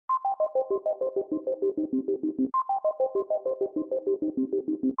We're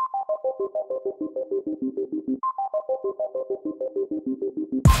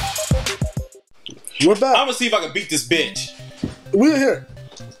back. I'm gonna see if I can beat this bitch. We're here.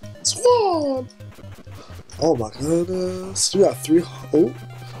 Squad. Oh my goodness. We got 3. Oh.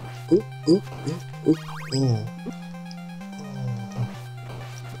 Ooh, ooh, ooh, ooh, ooh.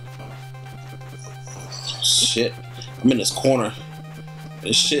 Shit. I'm in this corner.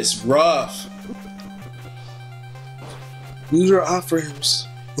 This shit's rough. Use your iframes.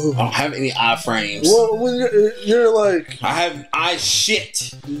 Ooh. I don't have any iframes. Well, when you're like... I have eye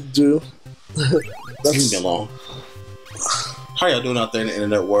shit. You do? Leave me alone. How y'all doing out there in the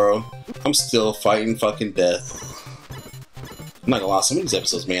internet world? I'm still fighting fucking death. I'm not gonna lie, some of these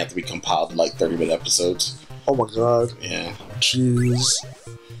episodes may have to be compiled in like 30-minute episodes. Oh my god. Yeah. Jeez.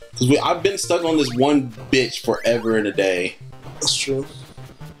 Because I've been stuck on this one bitch forever and a day. That's true.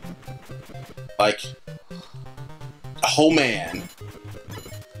 Like, whole man.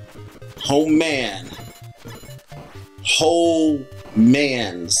 Whole man. Whole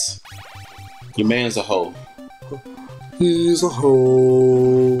man's. Your man's a hoe. He's a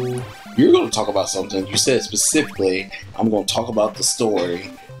hoe. You're going to talk about something. You said specifically, I'm going to talk about the story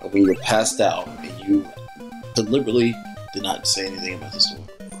of when you were passed out and you deliberately did not say anything about the story.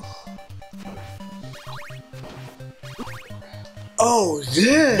 Oh,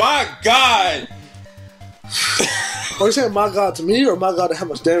 yeah. My God! Are you saying my god to me or my god to how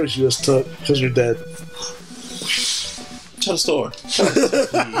much damage you just took because you're dead? Tell the story.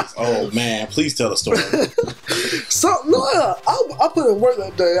 Please. Oh, man. Please tell the story. I put in work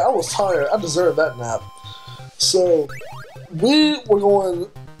that day. I was tired. I deserved that nap. So, we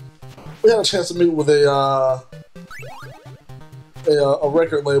had a chance to meet with a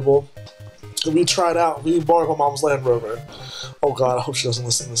record label. And we tried out. We borrowed my mom's Land Rover. Oh God, I hope she doesn't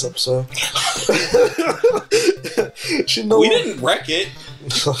listen to this episode. We didn't wreck it.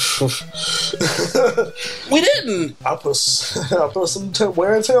 We didn't. I put some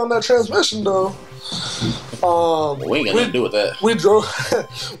wear and tear on that transmission though. We ain't got nothing to do with that.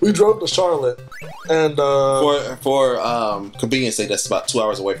 We drove to Charlotte, and for convenience sake, that's about 2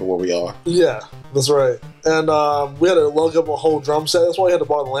 hours away from where we are. Yeah, that's right. And we had to lug up a whole drum set. That's why we had to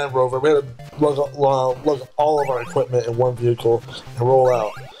borrow the Land Rover. We had to lug all of our equipment in one vehicle and roll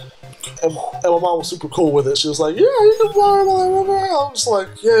out. And my mom was super cool with it. She was like, "Yeah, you can borrow the Land Rover." I was like,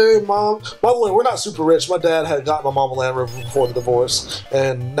 "Yay, Mom!" By the way, we're not super rich. My dad had gotten my mom a Land Rover before the divorce,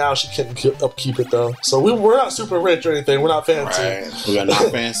 and now she couldn't upkeep it though. So we're not super rich or anything. We're not fancy. Right. We're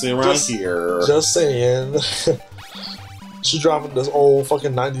not fancy around here. Just saying. She's driving this old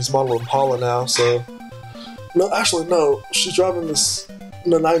fucking 90s model Impala now. So no. She's driving the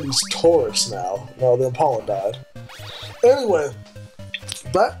 90s Taurus now. No, the Impala died. Anyway.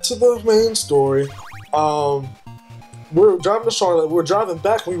 Back to the main story. We're driving to Charlotte. We're driving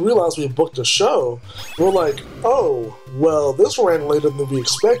back. We realized we had booked a show. We're like, oh, well, this ran later than we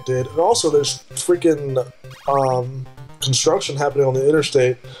expected. And also, there's freaking construction happening on the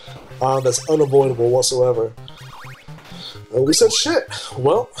interstate that's unavoidable whatsoever. And we said, shit.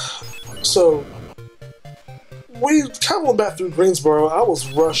 Well, so we traveling back through Greensboro. I was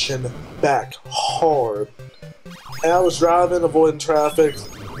rushing back hard. And I was driving, avoiding traffic,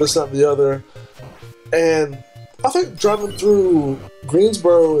 this, that, and the other. And I think driving through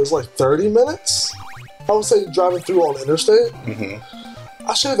Greensboro is like 30 minutes. I would say driving through on the interstate. Mm-hmm.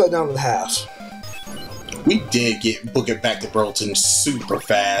 I shaved that down in half. We did book it back to Burlington super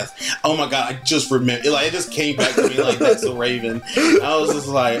fast. Oh my God, I just remember. It just came back to me like that's a Raven. I was just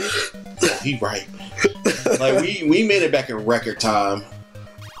like, oh, he right. Like we made it back in record time.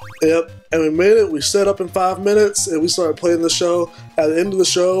 Yep, and we made it. We set up in 5 minutes, and we started playing the show. At the end of the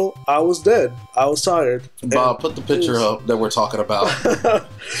show, I was dead. I was tired. Bob, put the picture up that we're talking about.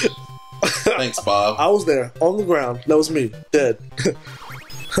 Thanks, Bob. I was there, on the ground. That was me, dead.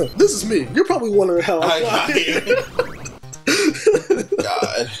 This is me. You're probably wondering how I got here.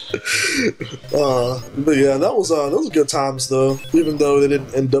 God. But yeah, that was good times, though. Even though they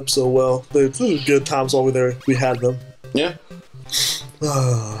didn't end up so well. They were good times while we were there. We had them. Yeah.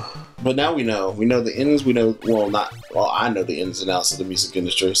 But now we know the ins. We know I know the ins and outs of the music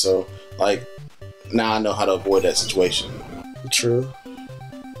industry. So like now I know how to avoid that situation. True.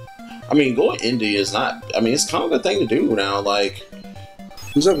 I mean, going indie is not. I mean, it's kind of the thing to do now. Like,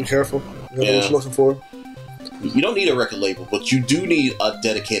 you just have to be careful. You know what you're looking for. You don't need a record label, but you do need a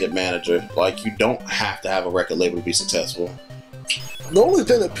dedicated manager. Like, you don't have to have a record label to be successful. The only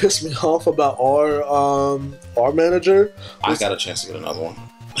thing that pissed me off about our manager, I got a chance to get another one.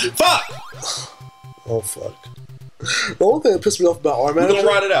 Fuck! Oh fuck! The only thing that pissed me off about our We're manager gonna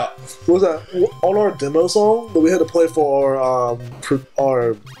ride it out. was that on our demo song that we had to play for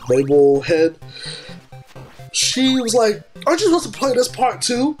our label head, she was like, "Aren't you supposed to play this part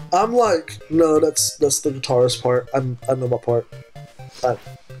too?" I'm like, "No, that's the guitarist part. I know my part. I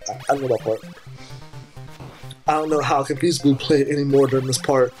know my part. I don't know how I can feasibly play it any more during this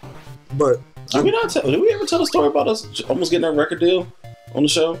part, but." Did we ever tell the story about us almost getting that record deal on the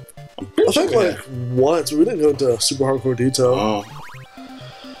show? I'm pretty I think like once. We didn't go into super hardcore detail. Oh.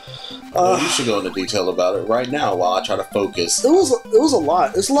 Well, you should go into detail about it right now while I try to focus. It was a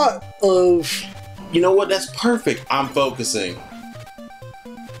lot. It's a lot of. You know what? That's perfect. I'm focusing.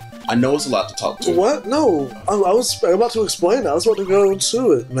 I know it's a lot to talk to. What? No, I was about to explain that. I was about to go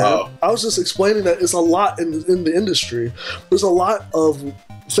into it, man. Oh. I was just explaining that it's a lot in the industry. There's a lot of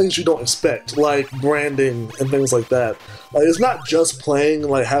things you don't expect, like branding and things like that. Like, it's not just playing,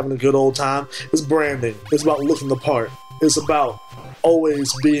 like having a good old time. It's branding. It's about looking the part. It's about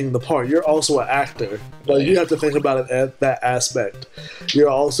always being the part. You're also an actor. Like, you have to think about it at that aspect. You're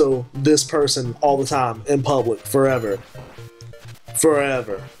also this person all the time in public, forever.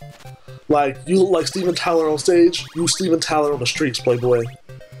 Like, you look like Steven Tyler on stage, you Steven Tyler on the streets, Playboy.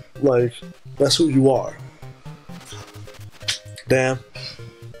 Like, that's who you are. Damn.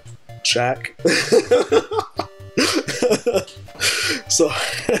 Shaq. So.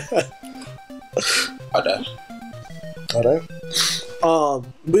 Okay.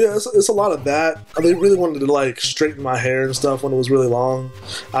 But yeah, it's a lot of that. They really wanted to, like, straighten my hair and stuff when it was really long.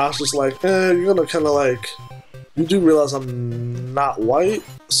 I was just like, you're gonna kind of, like... You do realize I'm not white,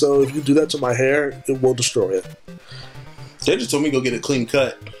 so if you do that to my hair, it will destroy it. They just told me to go get a clean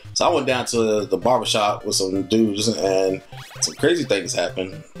cut. So I went down to the barbershop with some dudes, and some crazy things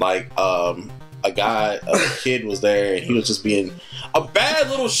happened. Like, a kid was there, and he was just being a bad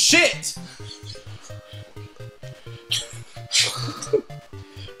little shit.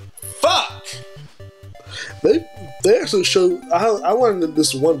 Fuck! They actually showed. I learned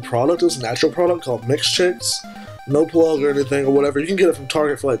this one product. It's a natural product called Mix Chicks. No plug or anything or whatever. You can get it from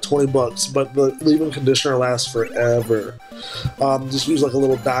Target for like $20, but the leave-in conditioner lasts forever. Just use like a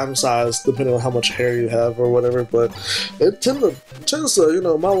little dime size depending on how much hair you have or whatever. But it tends to, you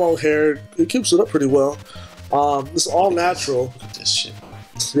know, my long hair, it keeps it up pretty well. It's all natural. Look at this shit.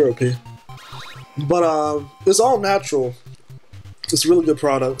 It's European. But it's all natural. It's a really good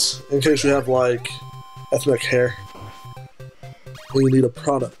product in case you have like ethnic hair and you need a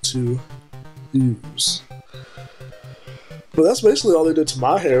product to use. But that's basically all they did to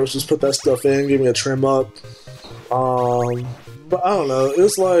my hair, was just put that stuff in, give me a trim up. But I don't know,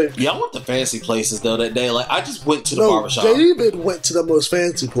 it's like... Yeah, I went to fancy places though that day. Like, I just went to the barbershop. David went to the most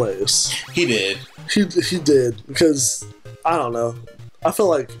fancy place. He did. He did, because, I don't know. I feel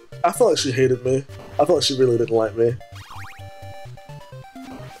like she hated me. I feel like she really didn't like me.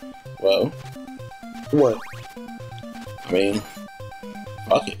 Well... What? I mean...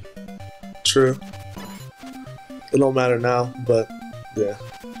 Fuck it. True. It don't matter now, but yeah.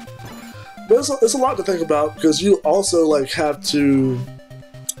 But it's a lot to think about, because you also like have to.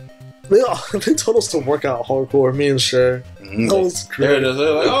 They told us to work out hardcore. Me and Cher. That was great. There it is.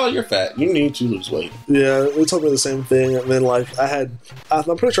 They're like, oh, you're fat. You need to lose weight. Yeah, they told me the same thing, and then like I'm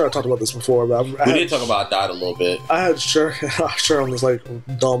pretty sure I talked about this before, but we did talk about diet a little bit. I had Cher on this like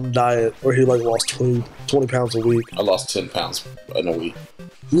dumb diet where he like lost 20 pounds a week. I lost 10 pounds in a week.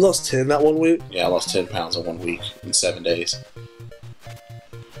 You lost 10 that 1 week? Yeah, I lost 10 pounds in 1 week in 7 days.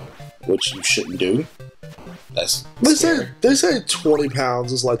 Which you shouldn't do. That's scary. They say 20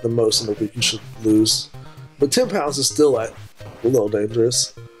 pounds is like the most in a week you should lose. But 10 pounds is still like a little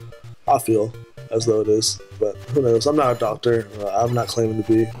dangerous. I feel as though it is. But who knows? I'm not a doctor. I'm not claiming to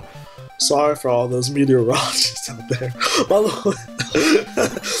be. Sorry for all those meteorologists out there. By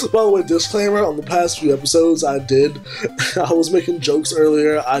the way, disclaimer, on the past few episodes I was making jokes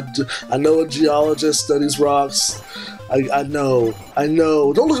earlier. I know a geologist studies rocks. I know.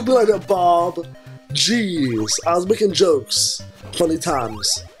 Don't look at me like that, Bob. Jeez. I was making jokes. Funny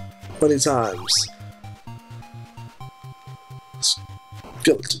times.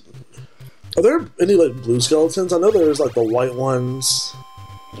 Skeleton. Are there any like blue skeletons? I know there's like the white ones.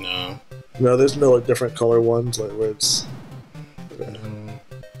 No, there's no like different color ones, like where it's. Okay.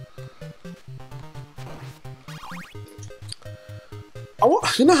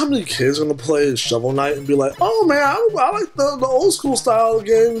 You know how many kids are gonna play Shovel Knight and be like, "Oh man, I like the old school style of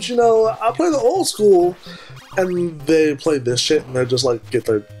games. You know, I play the old school," and they play this shit and they're just like get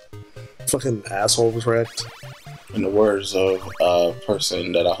their fucking assholes wrecked. In the words of a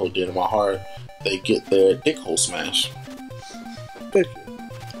person that I hold dear to my heart, they get their dick hole smashed. Thank you.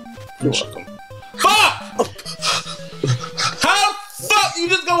 You're welcome. Fuck! fuck you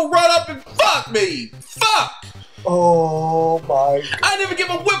just gonna run up and fuck me? Fuck! Oh my god. I didn't even give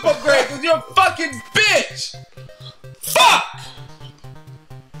a whip upgrade because you're a fucking bitch! Fuck!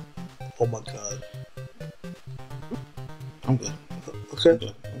 Oh my god. I'm good.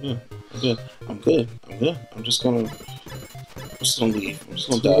 Okay. I'm good. I'm just gonna leave. I'm just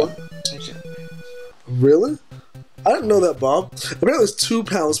gonna die. Really? I didn't know that, Bob. Apparently it's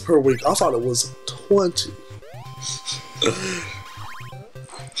 £2 per week. I thought it was 20.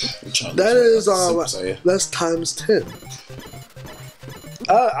 That is that's times 10.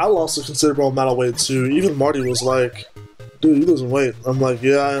 I lost a considerable amount of weight too. Even Marty was like, dude, you losing weight. I'm like,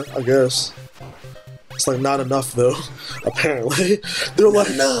 yeah, I guess. It's like not enough though, apparently. They're like,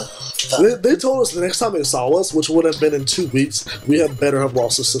 they told us the next time they saw us, which would have been in 2 weeks, we had better have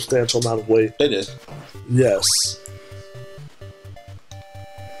lost a substantial amount of weight. They did. Yes.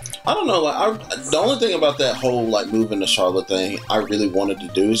 I don't know, like the only thing about that whole like moving to Charlotte thing I really wanted to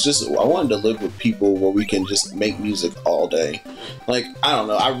do is just I wanted to live with people where we can just make music all day. Like, I don't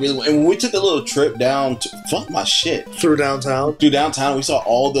know, and when we took a little trip down to through downtown, we saw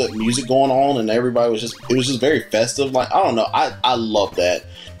all the music going on and everybody was just very festive. Like, I don't know, I love that.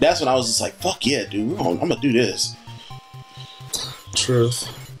 That's when I was just like, fuck yeah, dude, I'm gonna do this. Truth.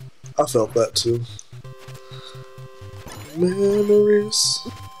 I felt that too. Memories.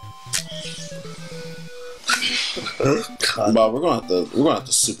 But we're gonna have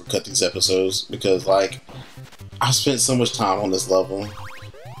to super cut these episodes because like I spent so much time on this level.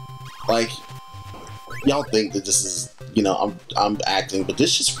 Like, y'all think that this is, you know, I'm acting, but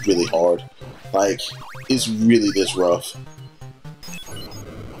this is just really hard. Like, it's really this rough.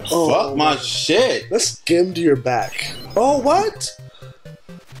 Oh, fuck my shit. Let's skim to your back. Oh, what?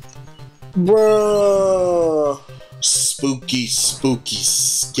 Bruh. Spooky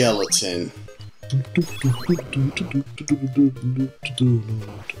skeleton.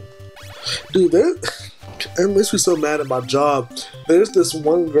 Dude, it makes me so mad at my job. There's this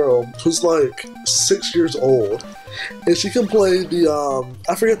one girl who's like 6 years old, and she can play the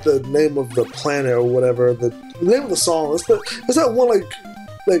I forget the name of the planet or whatever. The name of the song. It's that one like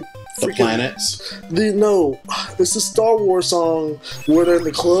the planets. It's the Star Wars song where they're in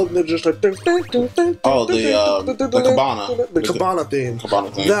the club and they're just like the Cabana. The Cabana theme.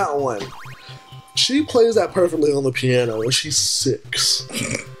 That one. She plays that perfectly on the piano, and she's 6.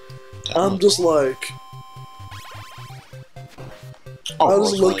 I'm just like, I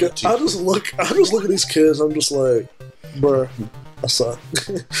just look at these kids. I'm just like, bruh, I suck.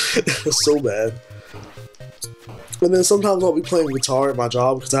 It's so bad. And then sometimes I'll be playing guitar at my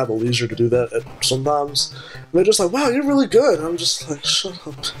job because I have a leisure to do that sometimes. And they're just like, wow, you're really good. And I'm just like, shut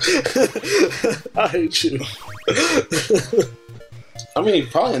up. I hate you. I mean,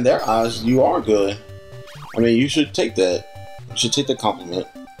 probably in their eyes, you are good. I mean, you should take that. You should take the compliment.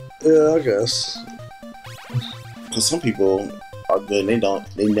 Yeah, I guess. Because some people are good and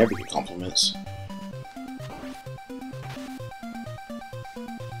they never get compliments.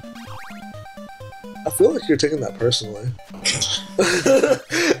 I feel like you're taking that personally.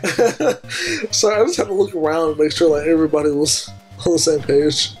 Sorry, I just had to look around and make sure like everybody was on the same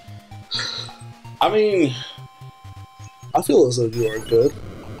page. I mean, I feel as though you are good.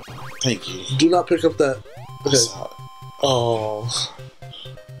 Thank you. Do not pick up that. Okay. Oh.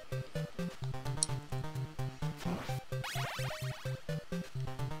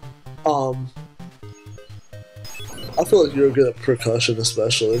 I feel like you're good at percussion,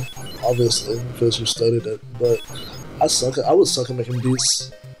 especially. Obviously, because you studied it. But I would suck at making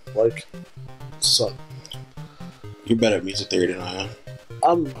beats. Like, suck. You're better at music theory than I am.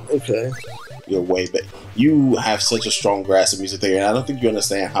 I'm okay. You're way better. You have such a strong grasp of music theory, and I don't think you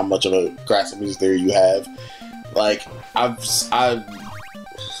understand how much of a grasp of music theory you have. Like, I've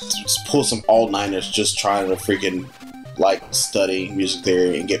pulled some all-nighters just trying to freaking, like, study music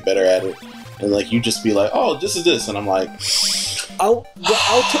theory and get better at it. And, like, you just be like, oh, this is this. And I'm like... I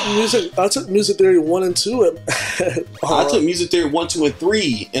took music theory 1 and 2 I took music theory 1, 2, and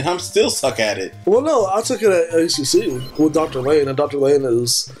 3, and I'm still suck at it. Well, no, I took it at ACC with Dr. Lane, and Dr. Lane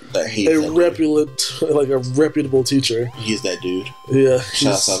is a reputable teacher. He is that dude. Yeah.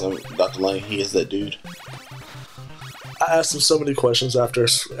 Shout out to Dr. Lane. He is that dude. I asked him so many questions after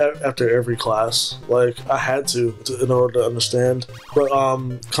every class. Like, I had to in order to understand. But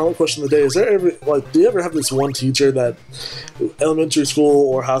common question of the day: is there ever do you ever have this one teacher that elementary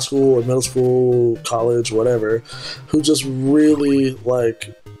school or high school or middle school, college, whatever, who just really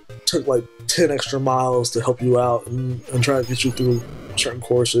took 10 extra miles to help you out and try to get you through certain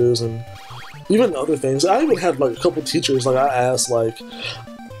courses and even other things? I even had a couple teachers I asked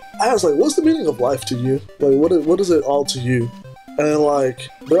what's the meaning of life to you? What is it all to you? And like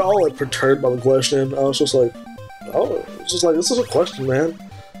they're all like perturbed by the question. I was just like, oh, it's just like this is a question, man.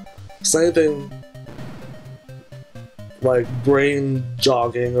 Same thing, like brain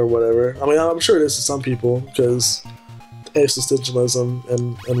jogging or whatever. I mean, I'm sure it is to some people because existentialism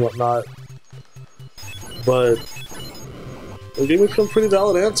and whatnot. But they gave me some pretty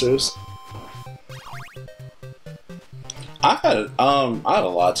valid answers. I had a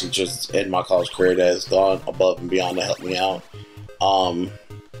lot of teachers in my college career that has gone above and beyond to help me out.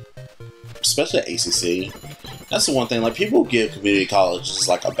 Especially at ACC. That's the one thing. Like, people give community colleges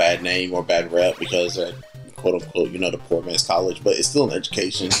like a bad name or bad rep because they're quote unquote, the poor man's college, but it's still an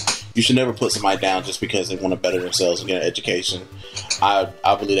education. You should never put somebody down just because they want to better themselves and get an education. I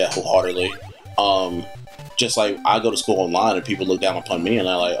believe that wholeheartedly. Just like I go to school online and people look down upon me and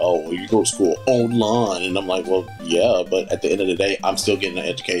they're like, oh, well, you go to school online. And I'm like, well, yeah, but at the end of the day, I'm still getting an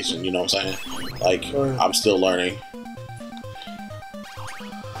education. You know what I'm saying? Like, I'm still learning.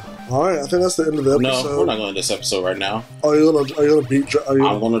 All right, I think that's the end of the episode. No, we're not going to this episode right now. Are you gonna beat?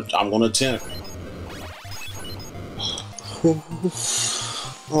 I'm gonna attempt.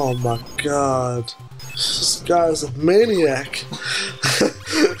 Oh my god, this guy's a maniac.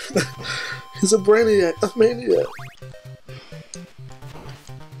 He's a brainiac, a maniac.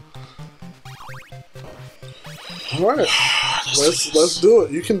 All right, let's do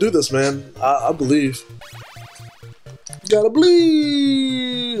it. You can do this, man. I believe. You gotta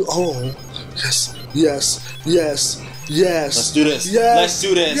believe. Oh, yes. Let's do this. Yes. Let's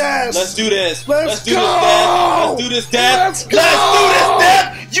do this. Yes. Let's do this. Let's do go. this, Dad. Let's do this, Dad. Let's go. Let's do this,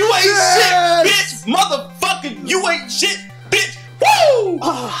 Dad. You ain't Yes. shit, bitch. Motherfucker, you ain't shit, bitch. Woo!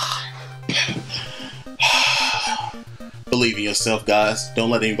 Believe in yourself, guys. Don't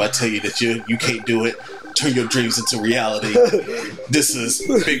let anybody tell you that you can't do it. Turn your dreams into reality. This is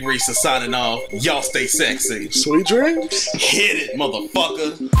Big Resa signing off. Y'all stay sexy. Sweet dreams. Hit it,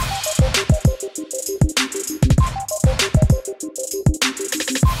 motherfucker.